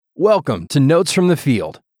Welcome to Notes from the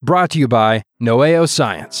Field, brought to you by Noeo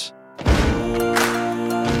Science.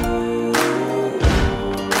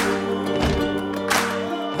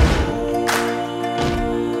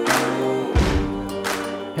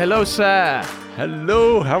 Hello, sir.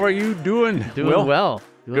 Hello, how are you doing? Doing well.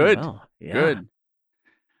 Good. Yeah. Good.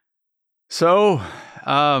 So,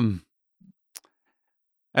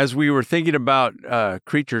 as we were thinking about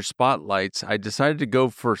creature spotlights, I decided to go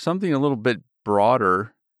for something a little bit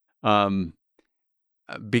broader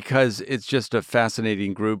because it's just a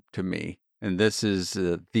fascinating group to me. And this is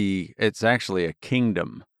it's actually a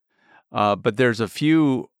kingdom. But there's a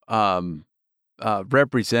few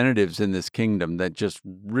representatives in this kingdom that just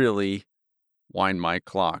really wind my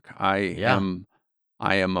clock. I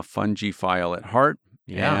am a fungi-phile at heart,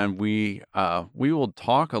 and we will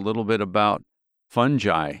talk a little bit about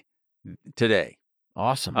fungi today.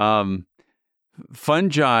 Awesome.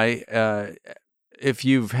 Fungi, if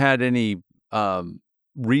you've had any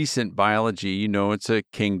recent biology, you know it's a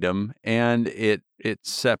kingdom, and it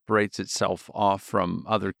separates itself off from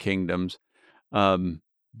other kingdoms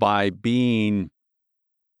by being,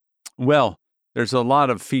 well, there's a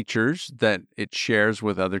lot of features that it shares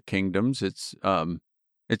with other kingdoms. It's a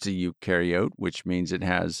eukaryote, which means it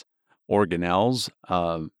has organelles,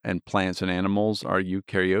 and plants and animals are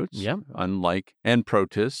eukaryotes, unlike, and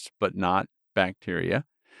protists, but not bacteria.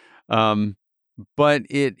 But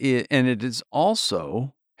it is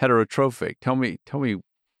also heterotrophic. Tell me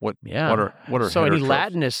what are so any heterotrophs?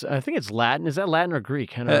 Latin I think it's Latin. Is that Latin or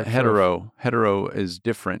Greek? Hetero is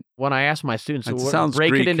different. When I ask my students, It so sounds break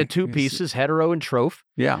Greek. it into two pieces, hetero and troph.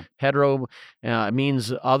 Yeah. Hetero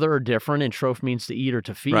means other or different, and troph means to eat or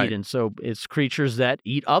to feed. Right. And so it's creatures that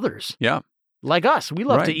eat others. Yeah. Like us. We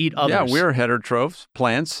love to eat others. Yeah, we're heterotrophs.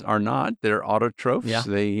 Plants are not. They're autotrophs. Yeah.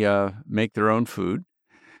 They make their own food.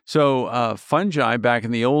 So fungi, back in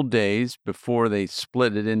the old days, before they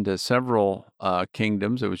split it into several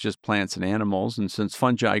kingdoms, it was just plants and animals. And since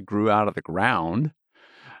fungi grew out of the ground,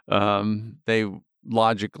 they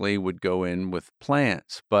logically would go in with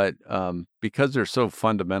plants. But because they're so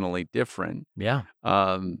fundamentally different,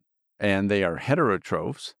 and they are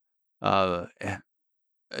heterotrophs,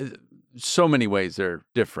 so many ways they're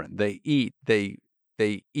different. They eat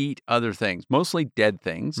other things, mostly dead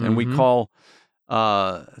things, and we call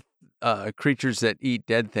creatures that eat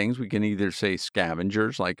dead things, we can either say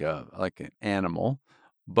scavengers, like an animal,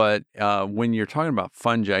 but when you're talking about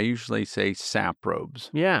fungi, I usually say saprobes.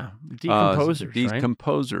 Yeah, decomposers.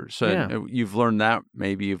 Decomposers. So you've learned that.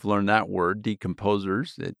 Maybe you've learned that word,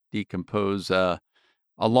 decomposers, that decompose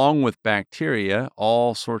along with bacteria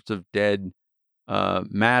all sorts of dead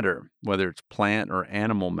matter, whether it's plant or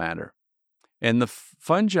animal matter. And the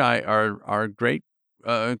fungi are great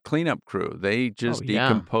cleanup crew. They just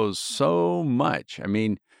decompose so much. I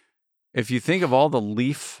mean, if you think of all the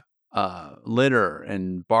leaf litter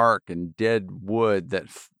and bark and dead wood that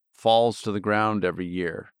falls to the ground every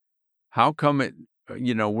year, how come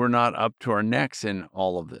we're not up to our necks in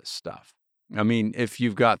all of this stuff? I mean, if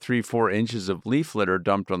you've got 3-4 inches of leaf litter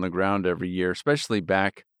dumped on the ground every year, especially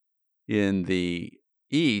back in the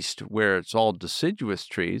East where it's all deciduous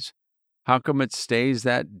trees, how come it stays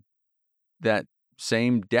that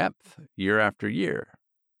same depth year after year?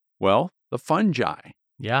 Well, the fungi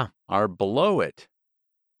are below it,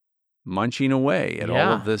 munching away at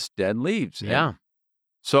all of this dead leaves.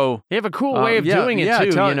 So they have a cool way of doing it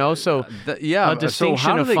too, So a distinction so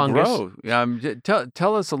how do of they fungus. Grow?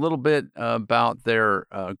 Tell us a little bit about their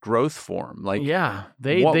growth form. Like,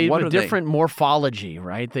 they have a different morphology,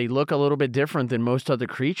 right? They look a little bit different than most other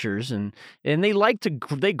creatures, and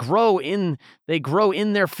they grow in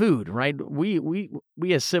their food, right? We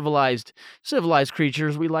as civilized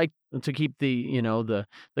creatures, we like to keep the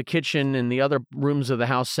kitchen and the other rooms of the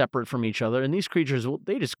house separate from each other, and these creatures,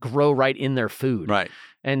 they just grow right in their food, right?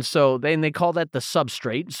 And so they call that the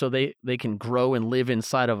substrate. So they can grow and live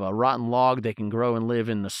inside of a rotten log. They can grow and live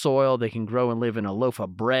in the soil. They can grow and live in a loaf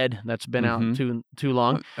of bread that's been out too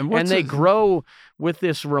long. And they grow with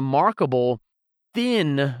this remarkable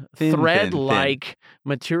thin thread-like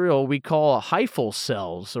material we call hyphal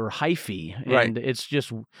cells or hyphae. And it's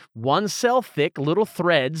just one cell thick, little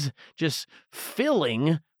threads just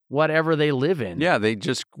filling whatever they live in. Yeah, they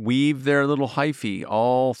just weave their little hyphae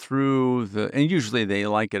all through and usually they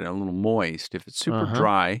like it a little moist. If it's super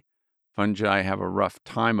dry, fungi have a rough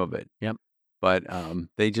time of it. Yep. But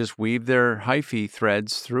they just weave their hyphae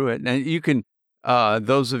threads through it. And you can,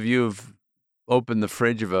 those of you who've opened the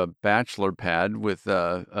fridge of a bachelor pad with,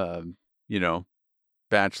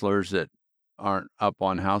 bachelors that aren't up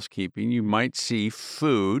on housekeeping, you might see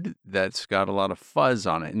food that's got a lot of fuzz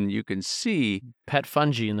on it, and you can see pet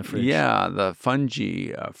fungi in the fridge. Yeah, the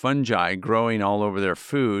fungi growing all over their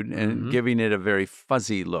food and giving it a very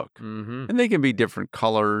fuzzy look. And they can be different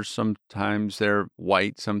colors. Sometimes they're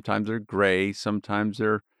white, sometimes they're gray, sometimes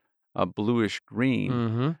they're bluish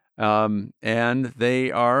green. And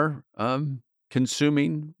they are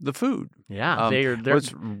consuming the food. Yeah, they're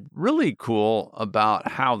what's really cool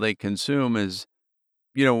about how they consume is,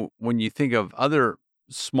 you know, when you think of other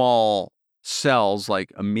small cells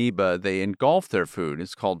like amoeba, they engulf their food.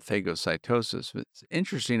 It's called phagocytosis. What's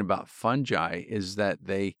interesting about fungi is that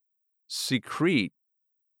they secrete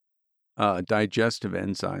digestive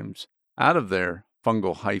enzymes out of their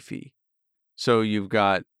fungal hyphae. So you've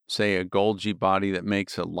got, say, a Golgi body that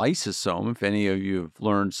makes a lysosome. If any of you have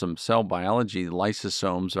learned some cell biology,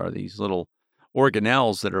 lysosomes are these little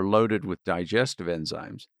organelles that are loaded with digestive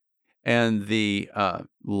enzymes. And the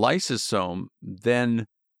lysosome then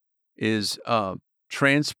is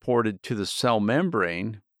transported to the cell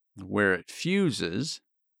membrane where it fuses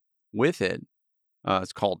with it.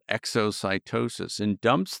 It's called exocytosis, and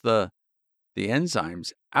dumps the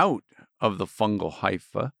enzymes out of the fungal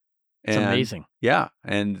hypha. It's amazing. Yeah,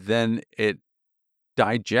 and then it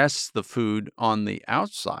digests the food on the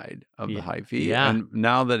outside of the hyphae. Yeah. And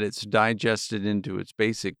now that it's digested into its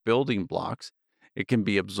basic building blocks, it can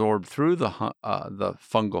be absorbed through the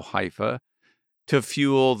fungal hypha to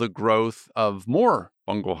fuel the growth of more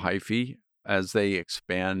fungal hyphae as they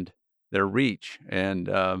expand their reach. And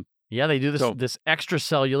they do this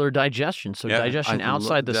extracellular digestion. So digestion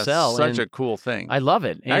outside the cell. That's such a cool thing. I love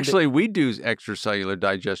it. And actually, we do extracellular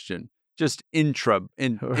digestion just in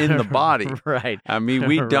the body. Right. I mean,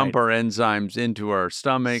 we dump our enzymes into our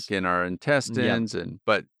stomach and our intestines,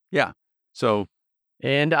 so.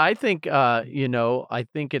 And I think, I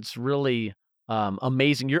think it's really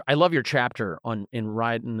amazing. I love your chapter in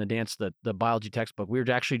Ride and the Dance, the biology textbook. We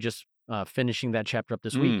were actually just finishing that chapter up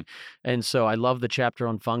this week. And so I love the chapter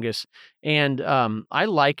on fungus. And I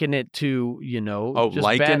liken it to, just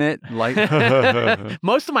it?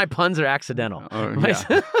 Most of my puns are accidental.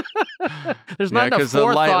 There's not enough because the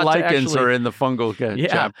forethought lichens to are in the fungal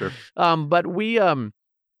chapter. But we...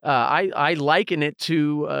 I liken it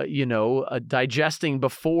to, digesting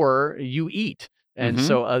before you eat. And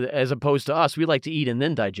so as opposed to us, we like to eat and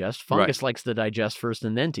then digest. Fungus likes to digest first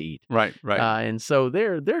and then to eat. Right. And so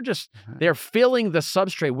they're filling the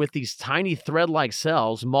substrate with these tiny thread-like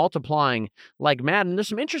cells, multiplying like mad. And there's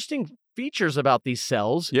some interesting features about these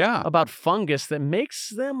cells, about fungus, that makes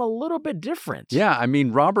them a little bit different. Yeah, I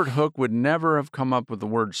mean, Robert Hooke would never have come up with the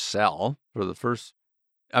word cell for the first...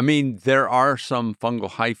 I mean, there are some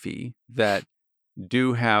fungal hyphae that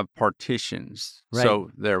do have partitions. Right. So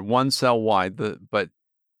they're one cell wide, but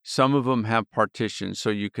some of them have partitions, so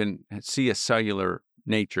you can see a cellular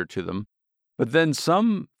nature to them. But then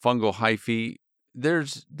some fungal hyphae,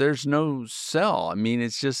 there's no cell. I mean,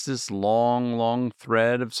 it's just this long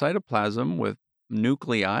thread of cytoplasm with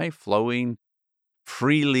nuclei flowing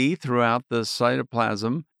freely throughout the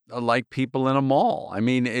cytoplasm, like people in a mall. I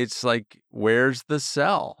mean, it's like, where's the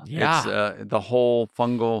cell? Yeah. It's the whole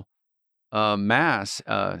fungal mass.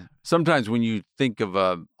 Sometimes when you think of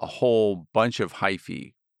a whole bunch of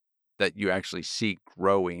hyphae that you actually see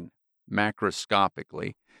growing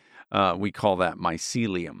macroscopically, we call that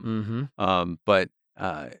mycelium. But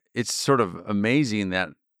it's sort of amazing that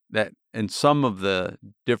in some of the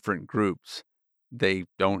different groups, they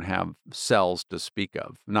don't have cells to speak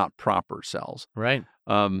of, not proper cells. Right.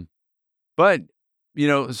 But,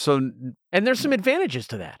 so... And there's some advantages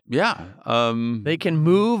to that. Yeah. They can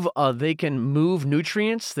move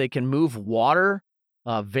nutrients, they can move water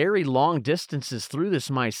very long distances through this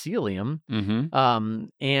mycelium.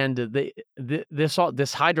 And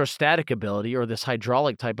this hydrostatic ability, or this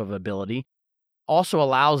hydraulic type of ability, also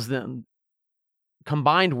allows them,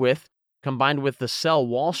 combined with the cell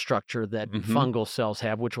wall structure that fungal cells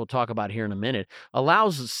have, which we'll talk about here in a minute,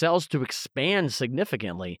 allows cells to expand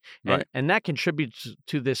significantly. And that contributes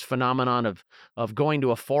to this phenomenon of going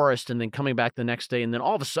to a forest and then coming back the next day, and then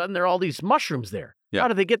all of a sudden there are all these mushrooms there. Yeah. How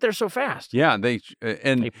did they get there so fast? Yeah, they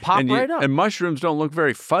pop right up. And mushrooms don't look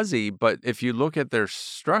very fuzzy, but if you look at their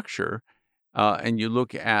structure, and you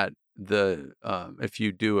look at if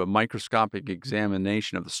you do a microscopic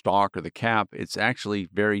examination of the stalk or the cap, it's actually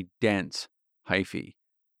very dense hyphae.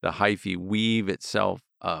 The hyphae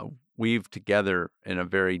weave together in a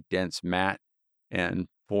very dense mat and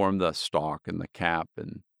form the stalk and the cap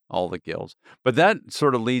and all the gills. But that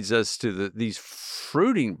sort of leads us to these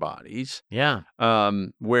fruiting bodies. Yeah.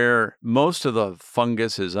 Where most of the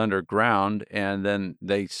fungus is underground, and then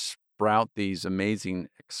they sprout these amazing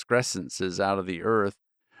excrescences out of the earth.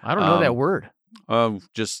 I don't know that word.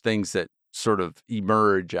 Just things that sort of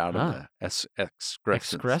emerge out of the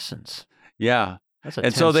excrescence. Excrescence. Yeah. That's a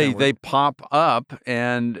and so they word. pop up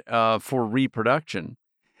and for reproduction.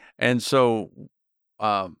 And so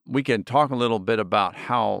we can talk a little bit about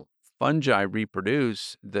how fungi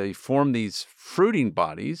reproduce. They form these fruiting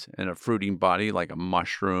bodies, and a fruiting body like a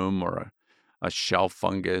mushroom or a shelf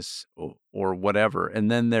fungus or whatever.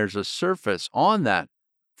 And then there's a surface on that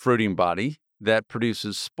fruiting body that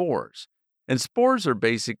produces spores. And spores are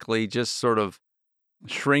basically just sort of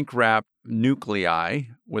shrink wrap nuclei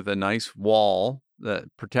with a nice wall that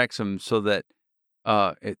protects them so that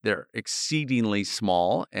they're exceedingly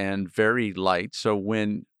small and very light. So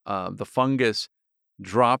when the fungus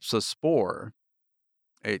drops a spore,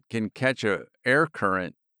 it can catch a air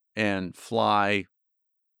current and fly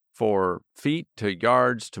for feet to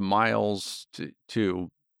yards to miles to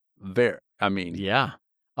yeah.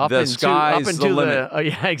 Up into the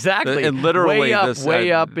yeah, exactly. And literally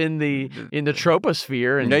way up in the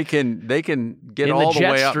troposphere, and they can get all the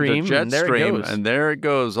way up the jet stream, and there it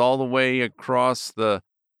goes all the way across the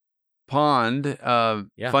pond.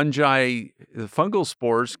 Fungi, the fungal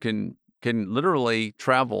spores can literally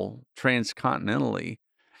travel transcontinentally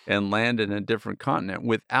and land in a different continent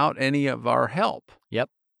without any of our help. Yep.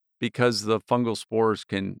 Because the fungal spores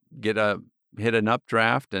can hit an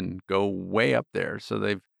updraft and go way up there. So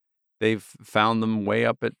they've found them way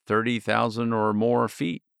up at 30,000 or more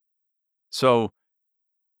feet. So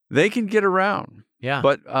they can get around. Yeah.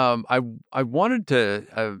 But I wanted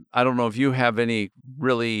to, I don't know if you have any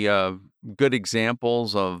really good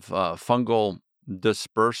examples of fungal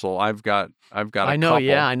dispersal. I've got I know, couple.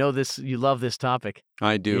 yeah, I know this. You love this topic.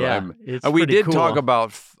 I do. Yeah, we did cool. talk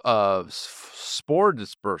about spore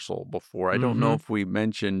dispersal before. I don't know if we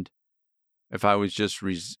mentioned, if I was just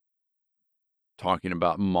talking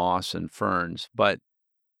about moss and ferns, but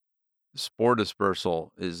spore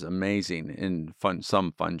dispersal is amazing in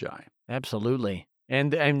some fungi. Absolutely.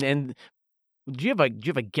 And do you have a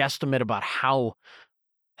guesstimate about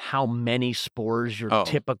how many spores your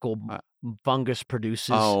typical fungus produces?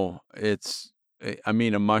 A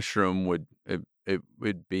mushroom would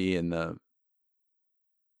be in the,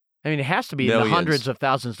 it has to be millions. In the hundreds of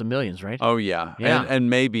thousands to millions, right? Oh yeah. And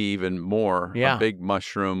maybe even more. Yeah. A big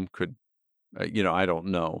mushroom could, I don't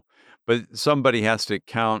know, but somebody has to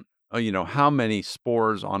count, how many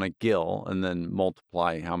spores on a gill and then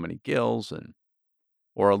multiply how many gills,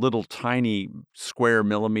 or a little tiny square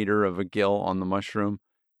millimeter of a gill on the mushroom.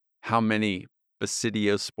 How many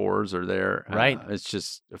basidiospores are there? Right. It's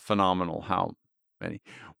just phenomenal how many.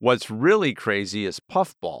 What's really crazy is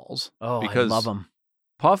puffballs. Oh, because I love them.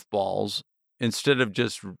 Puffballs, instead of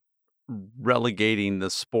just relegating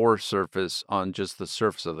the spore surface on just the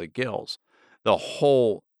surface of the gills, the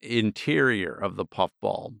whole interior of the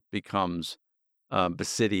puffball becomes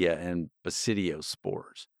basidia and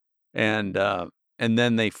basidiospores. And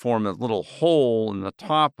then they form a little hole in the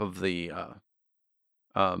top of the,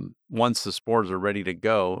 once the spores are ready to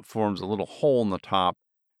go, it forms a little hole in the top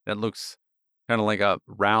that looks kind of like a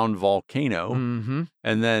round volcano. Mm-hmm.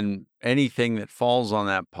 And then anything that falls on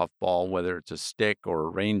that puffball, whether it's a stick or a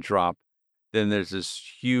raindrop, then there's this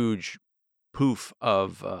huge poof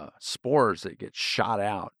of spores that get shot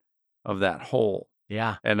out of that hole.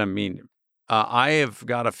 Yeah. And I have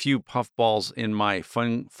got a few puffballs in my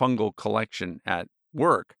fungal collection at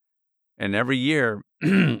work. And every year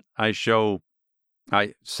I show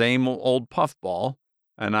same old puffball,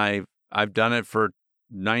 and I've done it for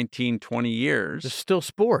 19, 20 years. There's still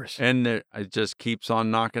spores. And it just keeps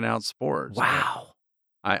on knocking out spores. Wow.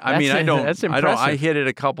 That's impressive. I hit it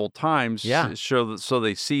a couple times, yeah, so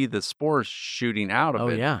they see the spores shooting out of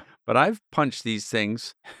it. Oh yeah. But I've punched these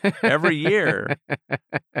things every year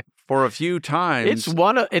for a few times.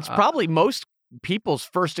 It's probably most people's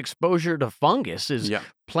first exposure to fungus is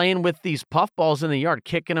playing with these puffballs in the yard,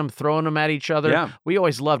 kicking them, throwing them at each other. Yeah. We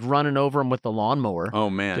always loved running over them with the lawnmower.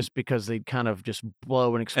 Oh man. Just because they'd kind of just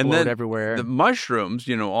blow and explode everywhere. The mushrooms,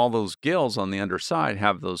 all those gills on the underside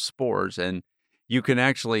have those spores, and you can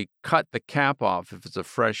actually cut the cap off if it's a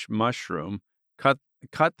fresh mushroom. Cut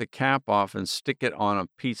the cap off and stick it on a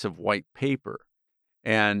piece of white paper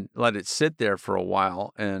and let it sit there for a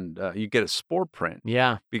while, and you get a spore print.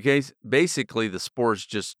 Yeah. Because basically the spores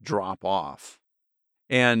just drop off.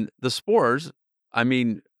 And the spores,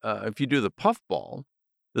 if you do the puffball,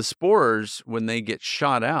 the spores, when they get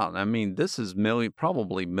shot out, this is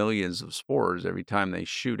probably millions of spores every time they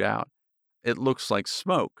shoot out. It looks like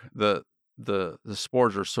smoke. The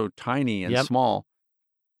spores are so tiny and small.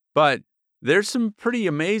 But there's some pretty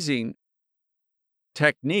amazing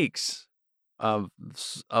techniques of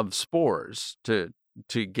spores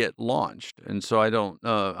to get launched. And so I don't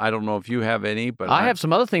know if you have any, but I have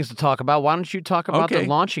some other things to talk about. Why don't you talk about the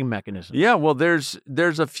launching mechanisms? Yeah, well, there's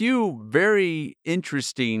a few very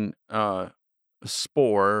interesting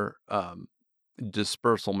spore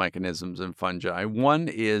dispersal mechanisms in fungi. One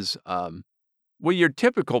is your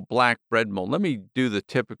typical black bread mold. Let me do the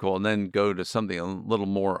typical and then go to something a little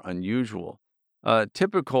more unusual.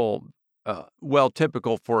 Typical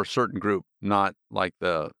for a certain group, not like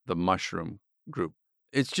the mushroom group.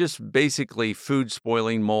 It's just basically food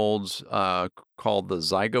spoiling molds called the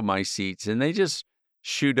zygomycetes, and they just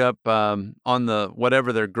shoot up on the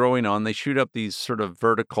whatever they're growing on. They shoot up these sort of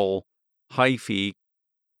vertical hyphae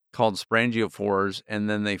called sporangiophores, and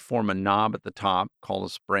then they form a knob at the top called a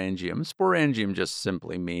sporangium. Sporangium just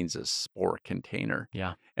simply means a spore container.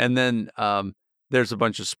 Yeah. And then there's a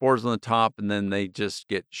bunch of spores on the top, and then they just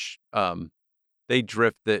get they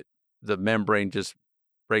drift. The membrane just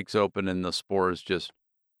breaks open, and the spores just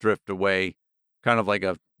drift away, kind of like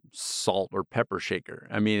a salt or pepper shaker.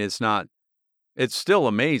 I mean, it's still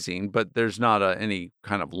amazing, but there's not any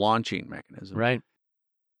kind of launching mechanism. Right.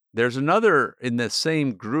 There's another in the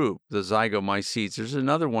same group, the zygomycetes. There's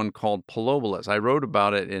another one called Palobolus. I wrote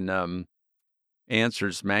about it in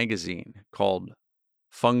Answers magazine called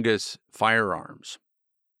Fungus Firearms.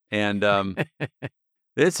 And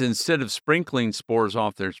this, instead of sprinkling spores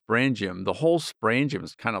off their sporangium, the whole sporangium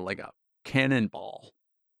is kind of like a cannonball.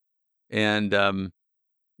 And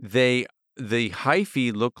the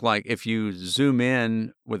hyphae look like, if you zoom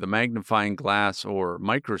in with a magnifying glass or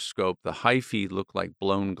microscope, the hyphae look like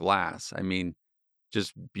blown glass. I mean,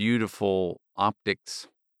 just beautiful optics.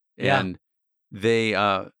 Yeah. And they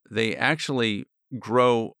actually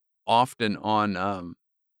grow often on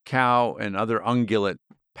cow and other ungulate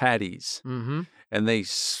patties. Mm-hmm. And they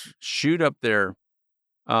shoot up they're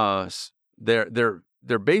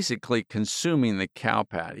basically consuming the cow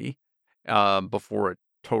patty before it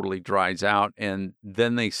totally dries out, and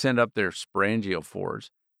then they send up their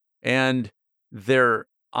sporangiophores, and their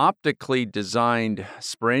optically designed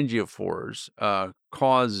sporangiophores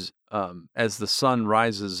cause, as the sun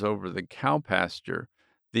rises over the cow pasture,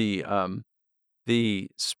 the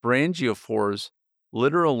sporangiophores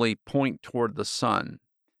literally point toward the sun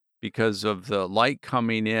because of the light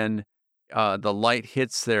coming in. The light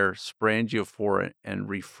hits their sporangiophore and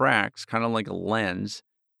refracts, kind of like a lens,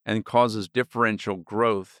 and causes differential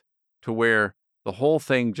growth to where the whole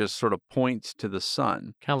thing just sort of points to the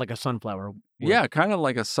sun. Kind of like a sunflower. Yeah, kind of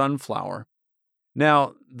like a sunflower.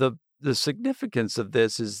 Now, the significance of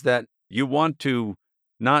this is that you want to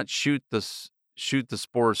not shoot the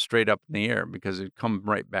spores straight up in the air because it come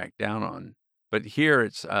right back down on. But here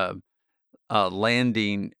it's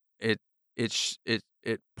landing. It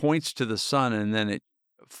points to the sun, and then it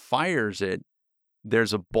fires it.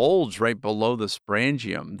 There's a bulge right below the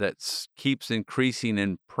sporangium that keeps increasing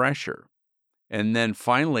in pressure. And then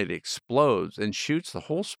finally it explodes and shoots the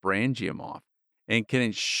whole sporangium off, and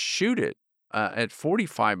can shoot it at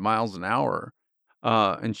 45 miles an hour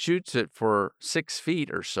and shoots it for 6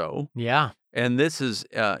 feet or so. Yeah. And this is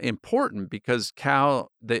important because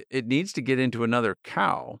it needs to get into another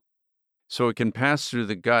cow so it can pass through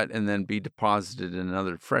the gut and then be deposited in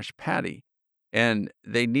another fresh patty. And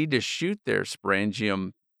they need to shoot their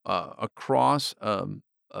sporangium across a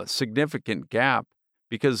significant gap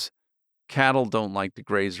because cattle don't like to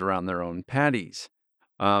graze around their own patties.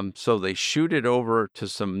 So they shoot it over to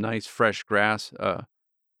some nice fresh grass a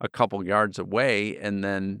couple yards away, and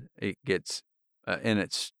then it gets,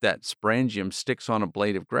 that sporangium sticks on a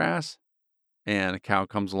blade of grass, and a cow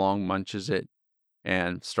comes along, munches it,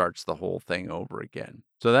 and starts the whole thing over again.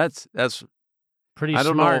 So that's pretty I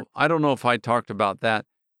don't smart. know. I don't know if I talked about that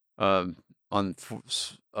on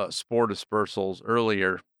spore dispersals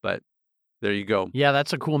earlier, but there you go. Yeah,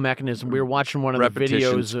 that's a cool mechanism. We were watching one of the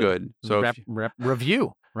Repetition's videos. Good. So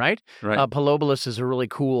Review, right? Right. Palobolus is a really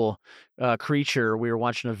cool creature. We were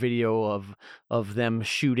watching a video of them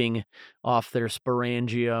shooting off their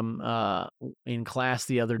sporangium in class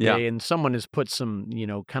the other day, and someone has put some,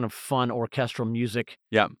 kind of fun orchestral music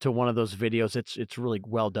to one of those videos. It's really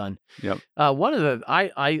well done. Yep. One of the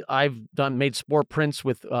I've made spore prints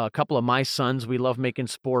with a couple of my sons. We love making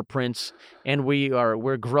spore prints, and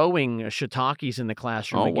we're growing shiitakes in the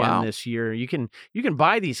classroom this year. You can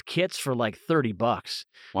buy these kits for like $30.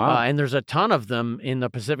 Wow. And there's a ton of them in the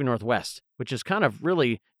Pacific Northwest. Northwest, which is kind of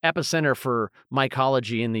really epicenter for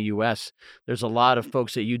mycology in the U.S. There's a lot of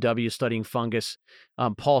folks at UW studying fungus.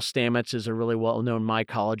 Paul Stamets is a really well-known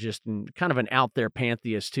mycologist and kind of an out-there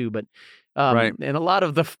pantheist too. But and a lot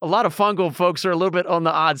of fungal folks are a little bit on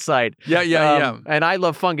the odd side. Yeah. And I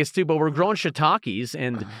love fungus too, but we're growing shiitakes,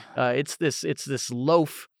 and it's this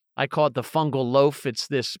loaf. I call it the fungal loaf. It's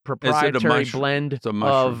this proprietary blend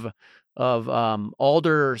of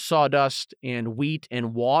alder sawdust and wheat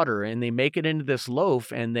and water, and they make it into this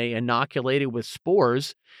loaf, and they inoculate it with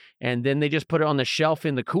spores, and then they just put it on the shelf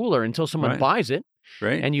in the cooler until someone buys it.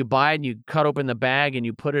 Right. And you buy it, and you cut open the bag, and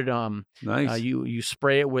you put it nice. You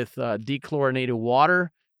spray it with dechlorinated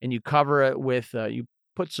water, and you cover it with you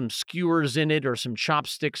put some skewers in it or some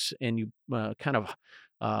chopsticks, and you kind of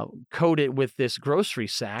coat it with this grocery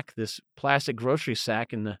sack, this plastic grocery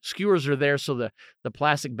sack, and the skewers are there so the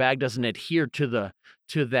plastic bag doesn't adhere to that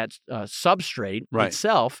substrate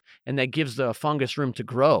itself, and that gives the fungus room to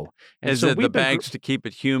grow. And Is it the bags to keep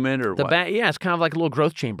it humid or what? Yeah, it's kind of like a little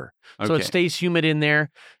growth chamber. Okay. So it stays humid in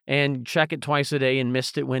there, and check it twice a day and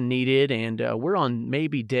mist it when needed. And we're on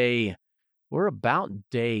we're about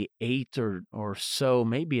day 8 or so,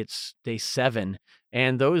 maybe it's day 7.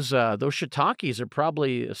 And those shiitakes are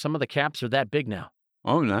probably, some of the caps are that big now.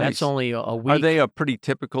 Oh, nice. That's only a week. Are they a pretty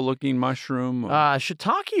typical looking mushroom?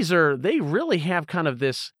 Shiitakes they really have kind of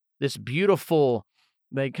this beautiful,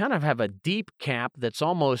 they kind of have a deep cap that's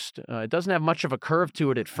almost, it doesn't have much of a curve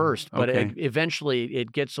to it at first, but eventually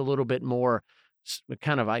it gets a little bit more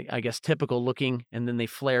kind of, I guess, typical looking, and then they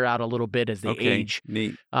flare out a little bit as they age.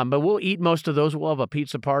 Neat. But we'll eat most of those. We'll have a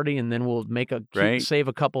pizza party, and then we'll save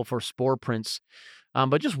a couple for spore prints.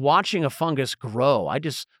 But just watching a fungus grow, I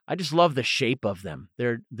just love the shape of them.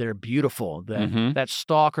 They're beautiful. That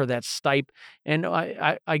stalk or that stipe. And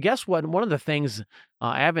I guess one of the things,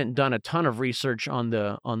 I haven't done a ton of research on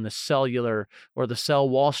the cellular or the cell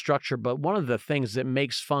wall structure, but one of the things that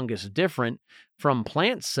makes fungus different from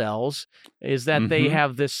plant cells is that they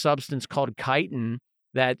have this substance called chitin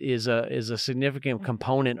that is a significant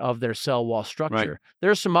component of their cell wall structure. Right.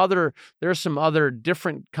 There's some other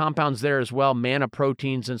different compounds there as well,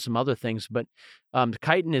 mannoproteins and some other things. But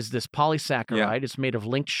chitin is this polysaccharide. Yeah. It's made of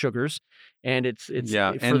linked sugars, and it's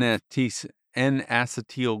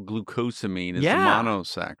N-acetylglucosamine is the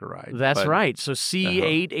monosaccharide. That's right. So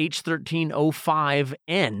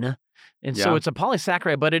C8H13O5N. And so it's a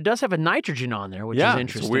polysaccharide, but it does have a nitrogen on there, which is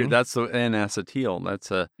interesting. It's weird. That's the N-acetyl.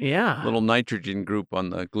 That's a little nitrogen group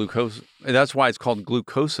on the glucose. That's why it's called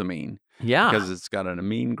glucosamine. Yeah. Because it's got an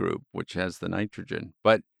amine group, which has the nitrogen.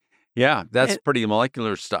 But yeah, that's pretty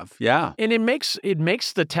molecular stuff. Yeah. And it makes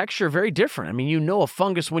the texture very different. I mean, you know a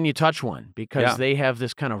fungus when you touch one because they have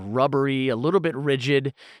this kind of rubbery, a little bit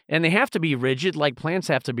rigid, and they have to be rigid like plants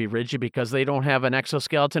have to be rigid because they don't have an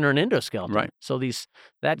exoskeleton or an endoskeleton. Right. So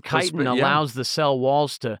that chitin allows the cell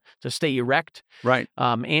walls to stay erect. Right.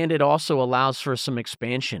 And it also allows for some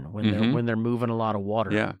expansion when they're moving a lot of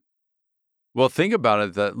water. Yeah. Well, think about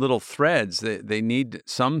it. The little threads, they need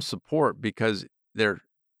some support because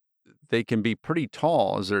they can be pretty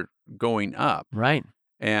tall as they're going up. Right.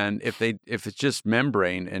 And if it's just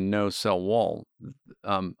membrane and no cell wall,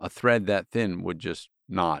 a thread that thin would just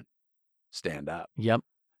not stand up. Yep.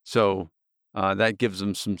 So that gives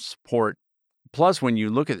them some support. Plus, when you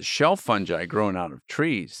look at shelf fungi growing out of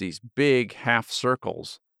trees, these big half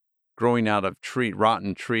circles growing out of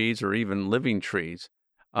rotten trees or even living trees,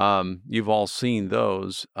 you've all seen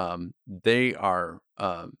those. They are...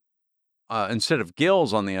 instead of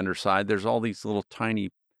gills on the underside, there's all these little tiny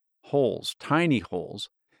holes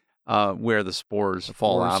where the spores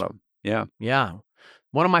fall out of. Yeah. Yeah.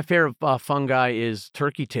 One of my favorite fungi is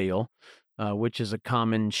turkey tail, which is a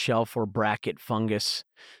common shelf or bracket fungus.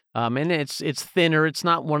 And it's thinner. It's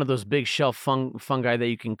not one of those big shelf fungi that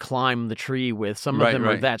you can climb the tree with. Some of them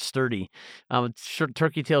are that sturdy.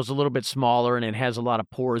 Turkey tail is a little bit smaller, and it has a lot of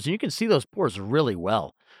pores. And you can see those pores really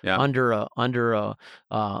well under a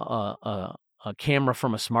camera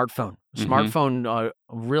from a smartphone. Smartphone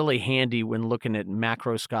really handy when looking at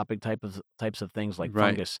macroscopic types of things like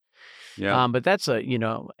fungus. Yeah. But that's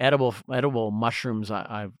edible mushrooms.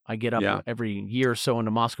 I get up every year or so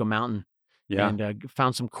into Moscow Mountain. Yeah. And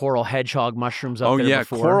found some coral hedgehog mushrooms up there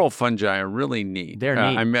before. Coral fungi are really neat. They're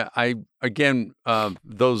neat.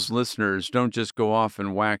 Those listeners, don't just go off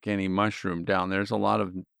and whack any mushroom down. There's a lot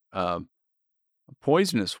of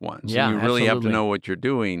poisonous ones. Yeah, and you really have to know what you're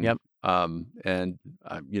doing. Yep. I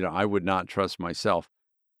would not trust myself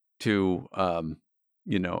to,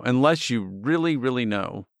 unless you really, really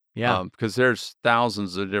know. Yeah. Because there's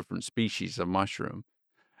thousands of different species of mushroom.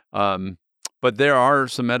 But there are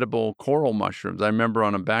some edible coral mushrooms. I remember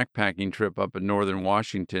on a backpacking trip up in northern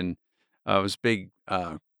Washington, it was a big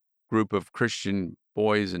group of Christian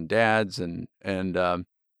boys and dads, and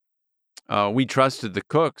we trusted the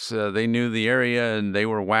cooks. They knew the area, and they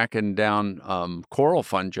were whacking down coral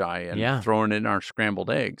fungi and throwing it in our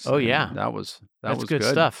scrambled eggs. Oh, yeah. That's good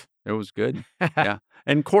stuff. It was good. Yeah.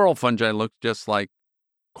 And coral fungi look just like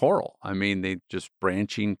coral. I mean, they just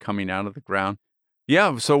branching, coming out of the ground.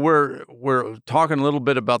 Yeah, so we're talking a little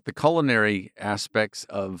bit about the culinary aspects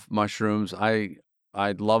of mushrooms. I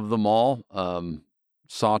love them all,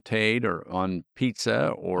 sautéed or on pizza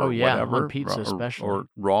or whatever, on pizza especially, or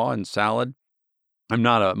raw in salad. I'm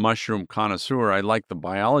not a mushroom connoisseur. I like the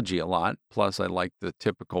biology a lot. Plus, I like the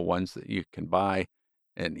typical ones that you can buy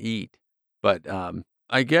and eat. But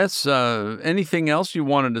I guess anything else you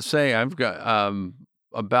wanted to say? I've got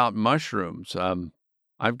about mushrooms. I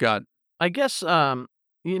guess just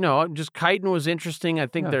chitin was interesting. I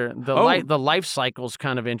think the life cycle's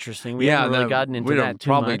kind of interesting. We haven't really gotten into that too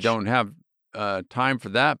much. We probably don't have time for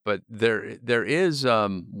that, but there is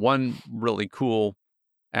one really cool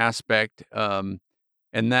aspect, and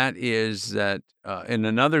that is that in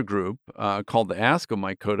another group called the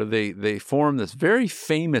Ascomycota, they form this very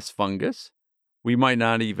famous fungus. We might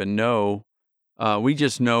not even know. We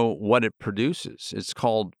just know what it produces. It's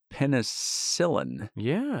called penicillin.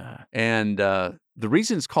 Yeah. And the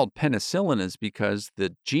reason it's called penicillin is because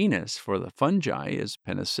the genus for the fungi is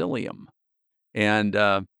Penicillium. And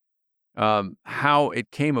how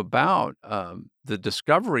it came about, the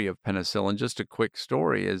discovery of penicillin, just a quick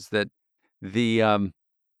story, is that the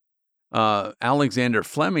Alexander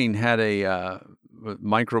Fleming had a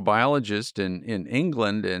microbiologist in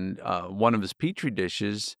England, and one of his petri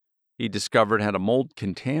dishes he discovered had a mold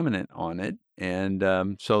contaminant on it. And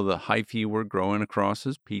so the hyphae were growing across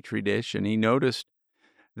his petri dish, and he noticed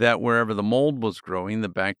that wherever the mold was growing, the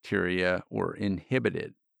bacteria were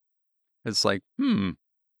inhibited. It's like,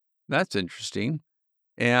 that's interesting.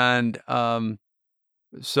 And and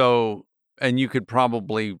you could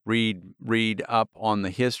probably read up on the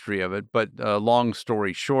history of it, but long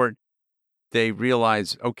story short, they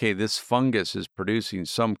realized, okay, this fungus is producing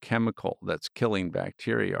some chemical that's killing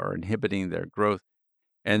bacteria or inhibiting their growth.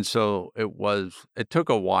 And so it took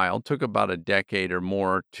a while, took about a decade or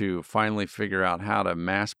more to finally figure out how to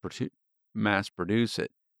mass produce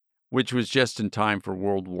it, which was just in time for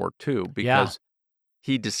World War II, because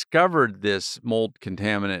he discovered this mold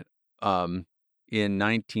contaminant in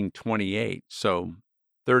 1928, so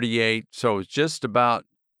 38. So it's just about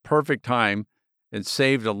perfect time. It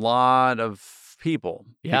saved a lot of people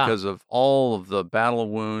because of all of the battle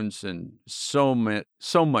wounds and so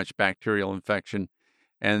much bacterial infection.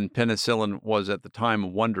 And penicillin was at the time a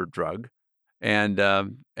wonder drug, and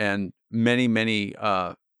many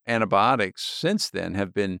antibiotics since then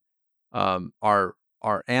have been are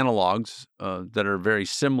analogs that are very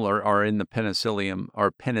similar, are in the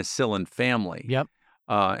penicillin family. Yep.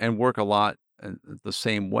 And work a lot the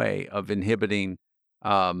same way of inhibiting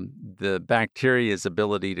the bacteria's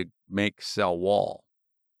ability to make cell wall.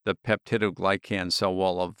 The peptidoglycan cell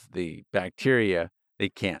wall of the bacteria they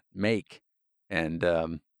can't make,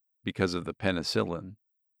 and because of the penicillin.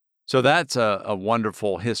 So that's a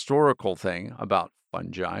wonderful historical thing about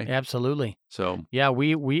fungi. Absolutely. So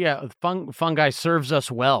fungi serves us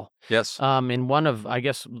well. Yes. And one of, I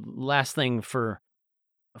guess, last thing for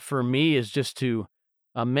me is just to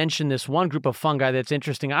mention this one group of fungi that's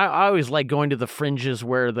interesting. I always like going to the fringes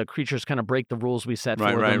where the creatures kind of break the rules we set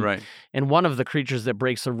for them. Right. And one of the creatures that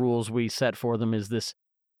breaks the rules we set for them is this.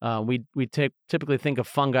 We typically think of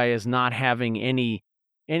fungi as not having any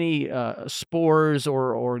spores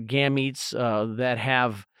or gametes that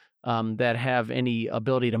have any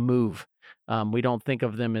ability to move. We don't think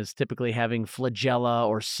of them as typically having flagella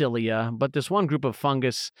or cilia, but this one group of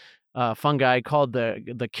fungi called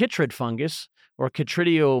the chytrid fungus or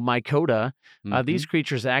Chytridiomycota, these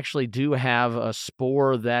creatures actually do have a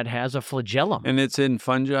spore that has a flagellum. And it's in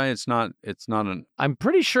fungi. It's not an. I'm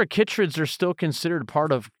pretty sure chytrids are still considered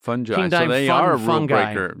part of fungi. So they are a rule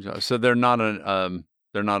breaker. So they're not a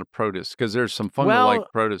protist, because there's some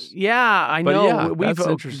fungal-like protists. Yeah, I know. Yeah, that's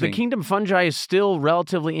interesting. The kingdom fungi is still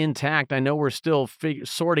relatively intact. I know we're still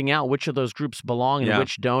sorting out which of those groups belong and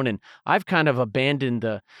which don't, and I've kind of abandoned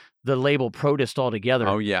the label protist altogether.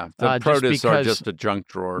 Oh yeah, the protists are just a junk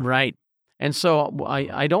drawer, right? And so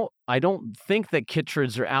I don't think that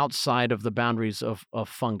chytrids are outside of the boundaries of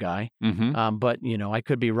fungi. Mm-hmm. But I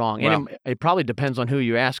could be wrong, and it probably depends on who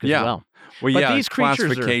you ask as well. Well, but these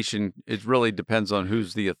classification, it really depends on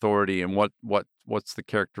who's the authority and what what's the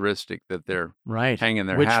characteristic that they're right. hanging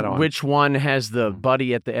their hat on. Which one has the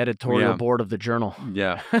buddy at the editorial board of the journal?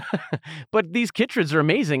 Yeah. But these chytrids are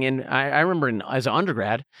amazing. And I remember as an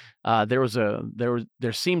undergrad,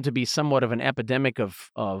 there seemed to be somewhat of an epidemic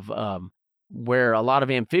of where a lot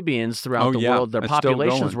of amphibians throughout the world, their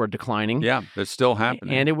populations were declining. Yeah, it's still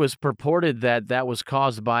happening. And it was purported that was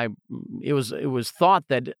caused by, it was thought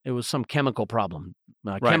that it was some chemical problem.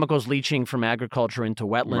 Chemicals leaching from agriculture into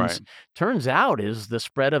wetlands. Right. Turns out is the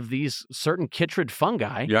spread of these certain chytrid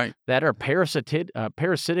fungi that are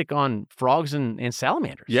parasitic on frogs and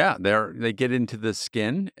salamanders. Yeah, they get into the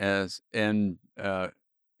skin and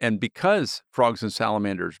because frogs and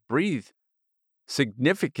salamanders breathe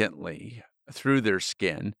significantly through their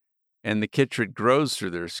skin, and the chytrid grows through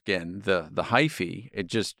their skin, the hyphae, it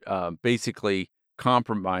just basically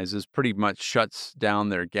compromises, pretty much shuts down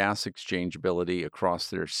their gas exchange ability across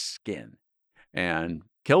their skin and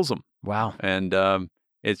kills them. Wow. And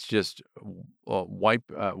it's just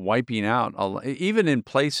wiping out, even in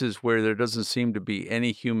places where there doesn't seem to be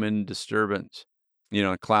any human disturbance.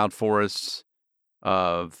 Cloud forests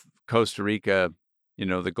of Costa Rica,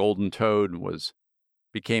 the golden toad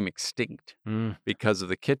became extinct because of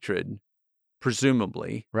the chytrid,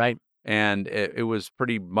 presumably. Right. And it was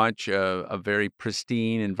pretty much a very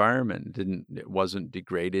pristine environment. It wasn't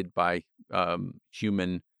degraded by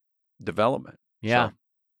human development. Yeah. So,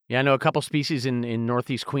 yeah, I know a couple species in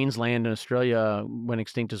northeast Queensland and Australia went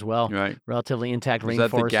extinct as well. Right. Relatively intact rainforest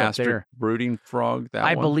up there. Is that the gastric brooding frog?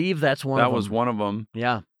 I believe that's one of them. That was one of them.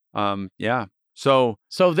 Yeah. Yeah. So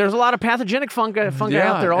there's a lot of pathogenic fungi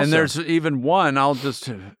out there also. And there's even one, I'll just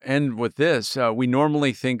end with this. We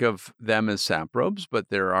normally think of them as saprobes, but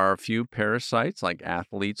there are a few parasites like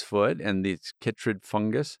athlete's foot and the chytrid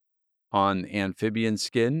fungus on amphibian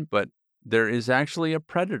skin, but there is actually a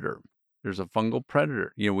predator. There's a fungal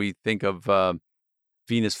predator. We think of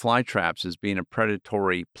Venus flytraps as being a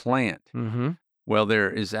predatory plant. Mm-hmm. Well, there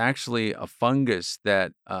is actually a fungus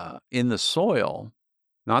that in the soil,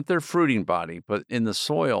 not their fruiting body, but in the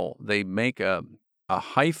soil, they make a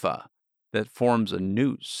hypha that forms a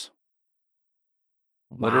noose.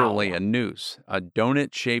 Wow. Literally a noose, a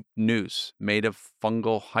donut-shaped noose made of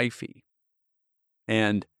fungal hyphae.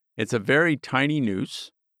 And it's a very tiny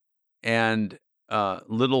noose, and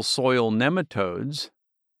little soil nematodes,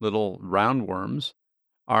 little roundworms,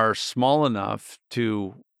 are small enough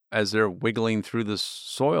to, as they're wiggling through the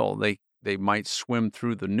soil, they might swim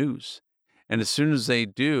through the noose. And as soon as they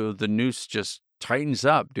do, the noose just tightens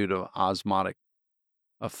up due to osmotic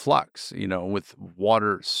flux, with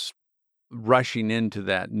water rushing into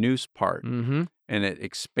that noose part. Mm-hmm. And it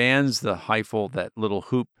expands the hyphal, that little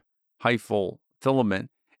hoop hyphal filament,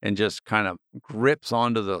 and just kind of grips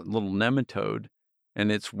onto the little nematode,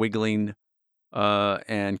 and it's wiggling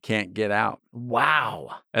and can't get out.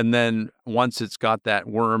 Wow. And then once it's got that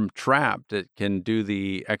worm trapped, it can do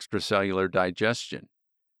the extracellular digestion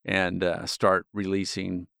and start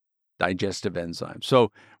releasing digestive enzymes.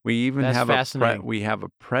 So we even have a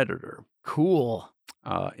predator. Cool.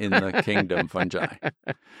 In the kingdom fungi.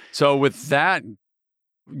 So with that,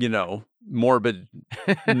 morbid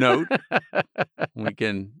note, we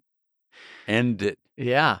can end it.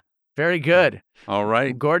 Yeah. Very good. All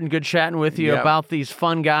right. Gordon, good chatting with you about these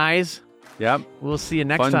fun guys. Yep. We'll see you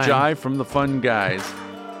next time. Fungi from the fun guys.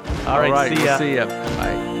 All right. See ya. See ya.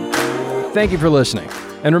 Bye. Thank you for listening.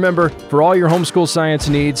 And remember, for all your homeschool science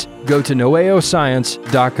needs, go to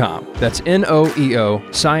noeoscience.com. That's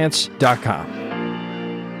NOEO science.com.